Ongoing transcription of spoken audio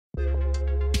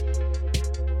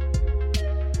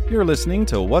You're listening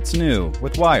to What's New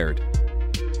with Wired.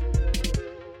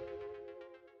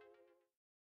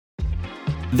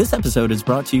 This episode is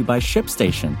brought to you by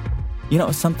ShipStation. You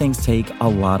know, some things take a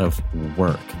lot of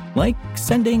work, like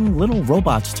sending little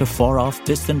robots to far-off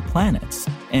distant planets.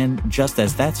 And just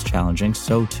as that's challenging,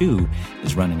 so too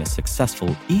is running a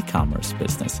successful e-commerce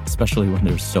business, especially when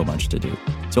there's so much to do.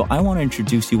 So I want to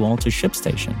introduce you all to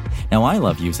ShipStation. Now, I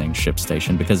love using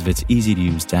ShipStation because of its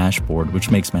easy-to-use dashboard,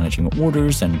 which makes managing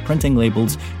orders and printing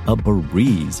labels a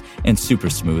breeze and super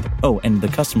smooth. Oh, and the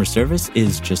customer service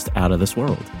is just out of this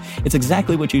world. It's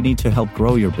exactly what you need to help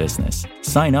grow your business.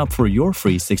 Sign up for your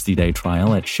free 60-day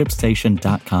trial at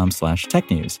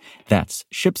shipstation.com/technews. That's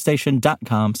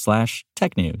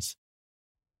shipstation.com/technews.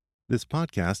 This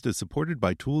podcast is supported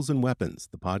by Tools and Weapons,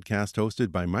 the podcast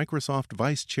hosted by Microsoft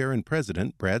Vice Chair and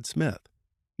President Brad Smith.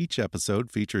 Each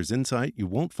episode features insight you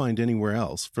won't find anywhere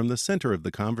else from the center of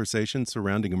the conversation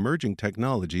surrounding emerging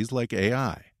technologies like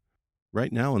AI.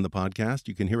 Right now on the podcast,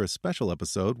 you can hear a special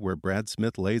episode where Brad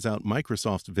Smith lays out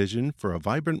Microsoft's vision for a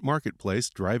vibrant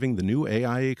marketplace driving the new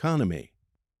AI economy.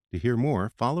 To hear more,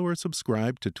 follow or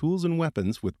subscribe to Tools and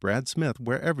Weapons with Brad Smith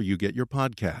wherever you get your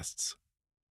podcasts.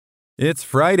 It's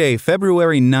Friday,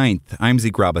 February 9th. I'm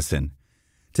Zeke Robison.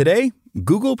 Today,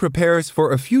 Google prepares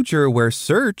for a future where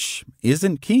search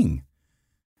isn't king.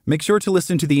 Make sure to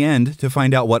listen to the end to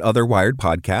find out what other Wired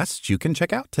podcasts you can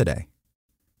check out today.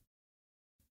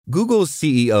 Google's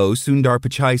CEO Sundar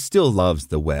Pichai still loves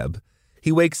the web.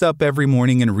 He wakes up every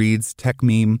morning and reads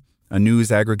TechMeme, a news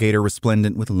aggregator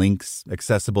resplendent with links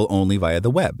accessible only via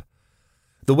the web.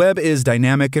 The web is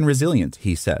dynamic and resilient,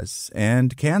 he says,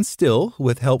 and can still,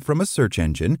 with help from a search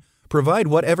engine, provide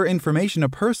whatever information a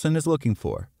person is looking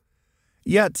for.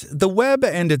 Yet, the web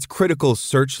and its critical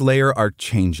search layer are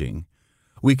changing.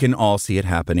 We can all see it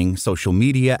happening. Social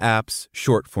media apps,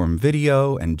 short-form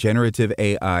video, and generative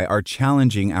AI are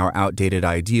challenging our outdated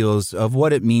ideals of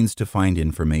what it means to find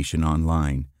information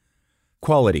online.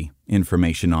 Quality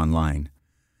information online.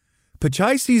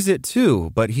 Pichai sees it too,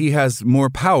 but he has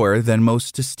more power than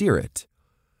most to steer it.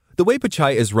 The way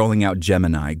Pichai is rolling out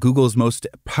Gemini, Google's most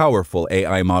powerful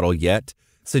AI model yet,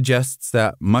 suggests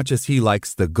that much as he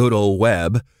likes the good old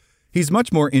web, he's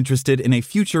much more interested in a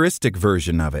futuristic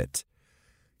version of it.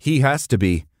 He has to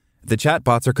be. The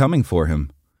chatbots are coming for him.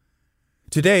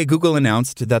 Today, Google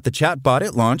announced that the chatbot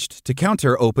it launched to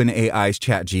counter OpenAI's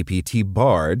ChatGPT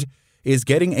Bard is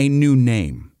getting a new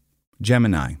name,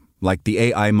 Gemini, like the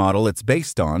AI model it's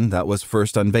based on that was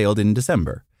first unveiled in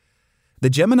December. The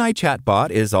Gemini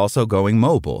chatbot is also going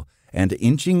mobile and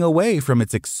inching away from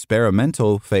its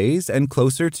experimental phase and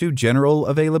closer to general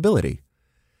availability.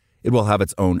 It will have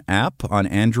its own app on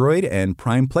Android and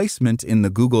prime placement in the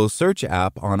Google Search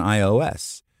app on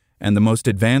iOS. And the most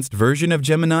advanced version of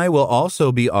Gemini will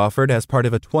also be offered as part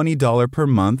of a $20 per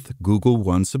month Google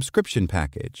One subscription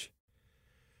package.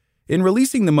 In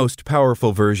releasing the most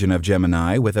powerful version of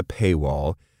Gemini with a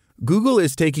paywall, Google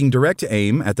is taking direct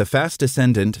aim at the fast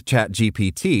descendant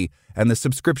ChatGPT and the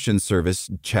subscription service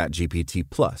ChatGPT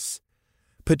Plus.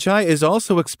 Pichai is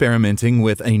also experimenting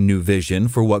with a new vision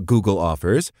for what Google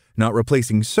offers, not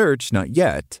replacing search, not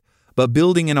yet, but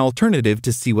building an alternative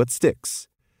to see what sticks.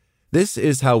 This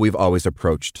is how we've always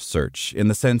approached search, in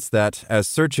the sense that as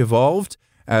search evolved,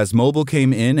 as mobile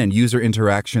came in and user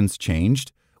interactions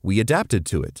changed, we adapted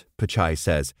to it, Pichai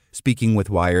says, speaking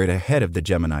with Wired ahead of the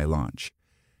Gemini launch.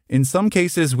 In some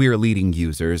cases, we are leading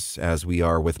users, as we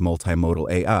are with multimodal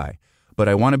AI, but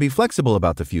I want to be flexible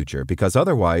about the future because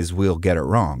otherwise we'll get it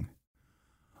wrong.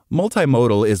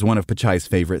 Multimodal is one of Pichai's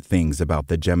favorite things about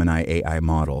the Gemini AI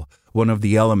model, one of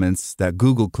the elements that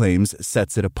Google claims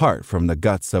sets it apart from the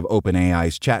guts of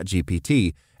OpenAI's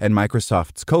ChatGPT and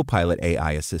Microsoft's Copilot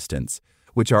AI assistants,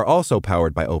 which are also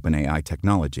powered by OpenAI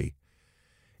technology.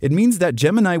 It means that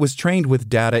Gemini was trained with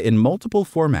data in multiple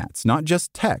formats, not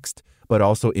just text, but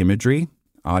also imagery,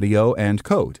 audio, and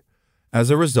code. As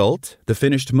a result, the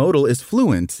finished modal is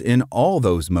fluent in all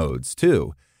those modes,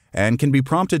 too, and can be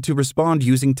prompted to respond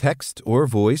using text or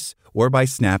voice or by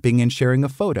snapping and sharing a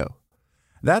photo.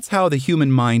 That's how the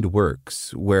human mind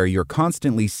works, where you're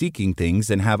constantly seeking things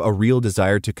and have a real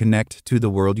desire to connect to the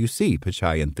world you see,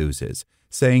 Pichai enthuses,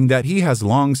 saying that he has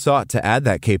long sought to add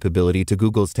that capability to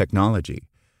Google's technology.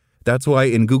 That's why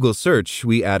in Google Search,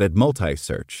 we added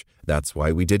multi-search. That's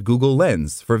why we did Google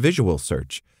Lens for visual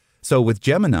search. So with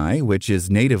Gemini, which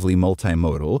is natively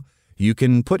multimodal, you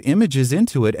can put images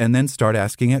into it and then start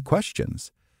asking it questions.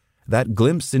 That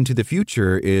glimpse into the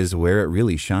future is where it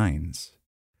really shines.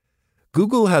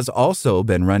 Google has also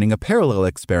been running a parallel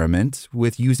experiment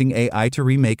with using AI to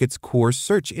remake its core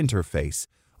search interface,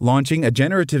 launching a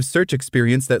generative search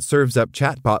experience that serves up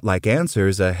chatbot-like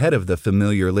answers ahead of the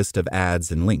familiar list of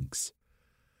ads and links.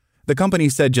 The company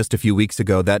said just a few weeks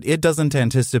ago that it doesn't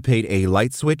anticipate a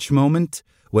light switch moment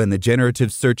when the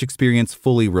generative search experience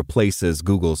fully replaces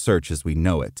Google search as we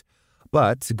know it.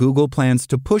 But Google plans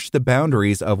to push the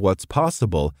boundaries of what's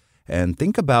possible and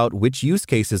think about which use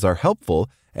cases are helpful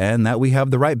and that we have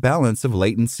the right balance of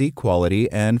latency,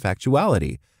 quality, and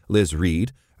factuality, Liz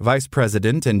Reed, Vice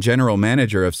President and General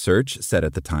Manager of Search, said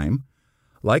at the time.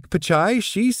 Like Pichai,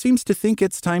 she seems to think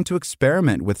it's time to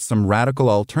experiment with some radical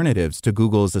alternatives to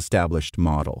Google's established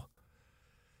model.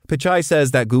 Pichai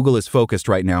says that Google is focused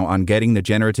right now on getting the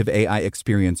generative AI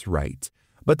experience right,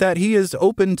 but that he is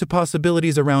open to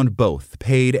possibilities around both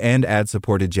paid and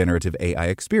ad-supported generative AI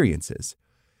experiences.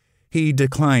 He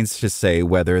declines to say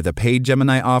whether the paid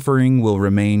Gemini offering will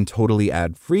remain totally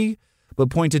ad-free, but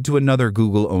pointed to another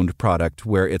Google-owned product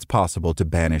where it's possible to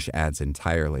banish ads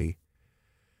entirely.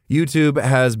 YouTube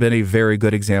has been a very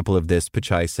good example of this,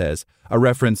 Pichai says, a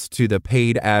reference to the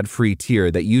paid ad-free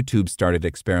tier that YouTube started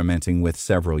experimenting with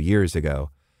several years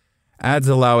ago. Ads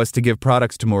allow us to give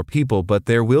products to more people, but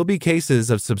there will be cases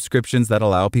of subscriptions that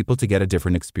allow people to get a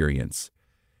different experience.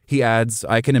 He adds,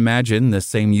 I can imagine the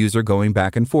same user going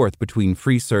back and forth between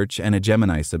free search and a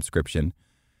Gemini subscription.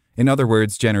 In other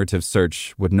words, generative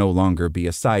search would no longer be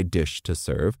a side dish to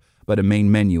serve, but a main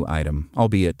menu item,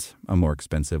 albeit a more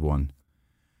expensive one.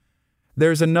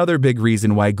 There's another big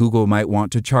reason why Google might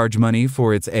want to charge money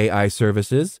for its AI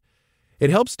services. It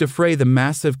helps defray the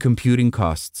massive computing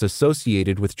costs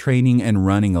associated with training and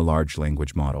running a large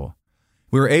language model.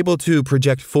 We're able to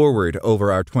project forward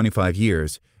over our 25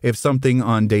 years. If something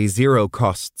on day 0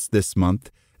 costs this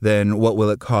month, then what will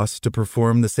it cost to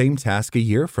perform the same task a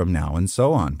year from now, and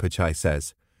so on, Pichai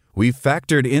says. We've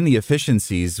factored in the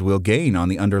efficiencies we'll gain on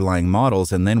the underlying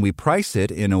models, and then we price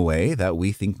it in a way that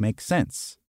we think makes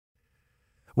sense.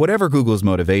 Whatever Google's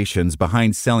motivations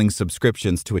behind selling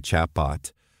subscriptions to a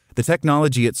chatbot, the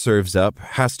technology it serves up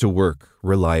has to work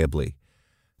reliably.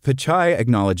 Pichai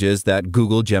acknowledges that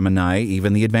Google Gemini,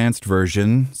 even the advanced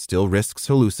version, still risks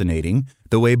hallucinating,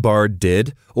 the way Bard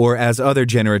did, or as other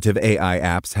generative AI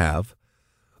apps have.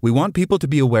 We want people to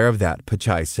be aware of that,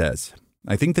 Pichai says.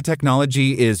 I think the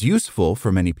technology is useful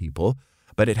for many people,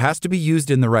 but it has to be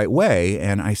used in the right way,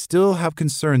 and I still have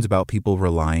concerns about people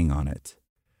relying on it.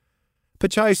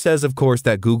 Pichai says, of course,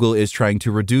 that Google is trying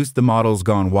to reduce the model's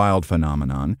gone wild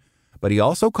phenomenon, but he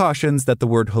also cautions that the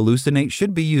word hallucinate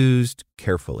should be used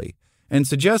carefully, and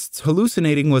suggests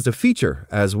hallucinating was a feature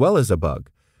as well as a bug,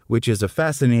 which is a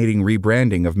fascinating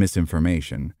rebranding of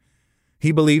misinformation.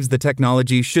 He believes the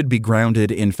technology should be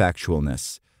grounded in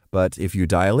factualness, but if you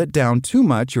dial it down too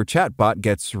much, your chatbot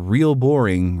gets real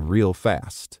boring real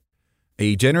fast.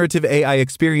 A generative AI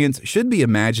experience should be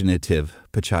imaginative,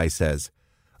 Pichai says,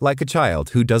 like a child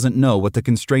who doesn't know what the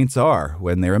constraints are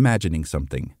when they're imagining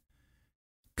something.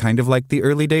 Kind of like the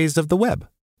early days of the web.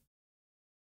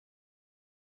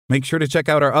 Make sure to check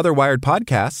out our other Wired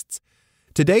podcasts.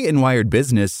 Today in Wired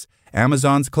Business,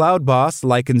 Amazon's cloud boss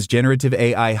likens generative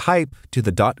AI hype to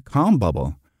the dot-com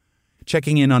bubble.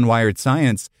 Checking in on Wired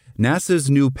Science, NASA's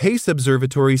new PACE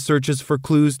observatory searches for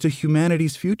clues to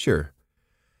humanity's future.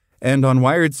 And on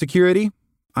Wired Security,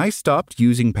 I stopped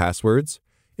using passwords.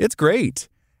 It's great.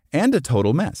 And a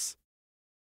total mess.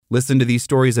 Listen to these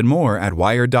stories and more at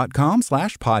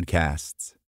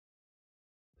wired.com/podcasts.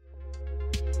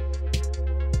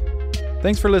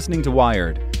 Thanks for listening to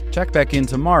Wired. Check back in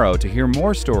tomorrow to hear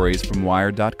more stories from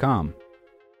Wired.com.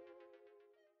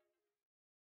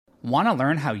 Want to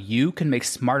learn how you can make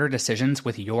smarter decisions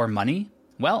with your money?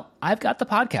 Well, I've got the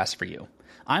podcast for you.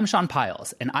 I'm Sean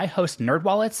Piles, and I host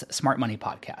NerdWallet's Smart Money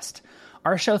Podcast.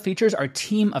 Our show features our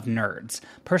team of nerds,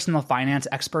 personal finance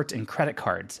experts in credit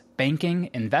cards,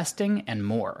 banking, investing, and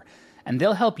more. And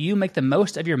they'll help you make the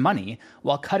most of your money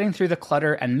while cutting through the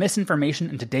clutter and misinformation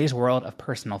in today's world of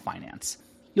personal finance.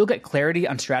 You'll get clarity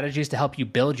on strategies to help you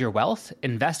build your wealth,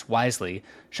 invest wisely,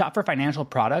 shop for financial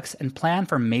products, and plan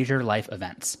for major life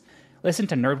events. Listen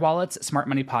to NerdWallet's Smart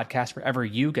Money Podcast wherever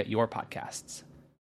you get your podcasts.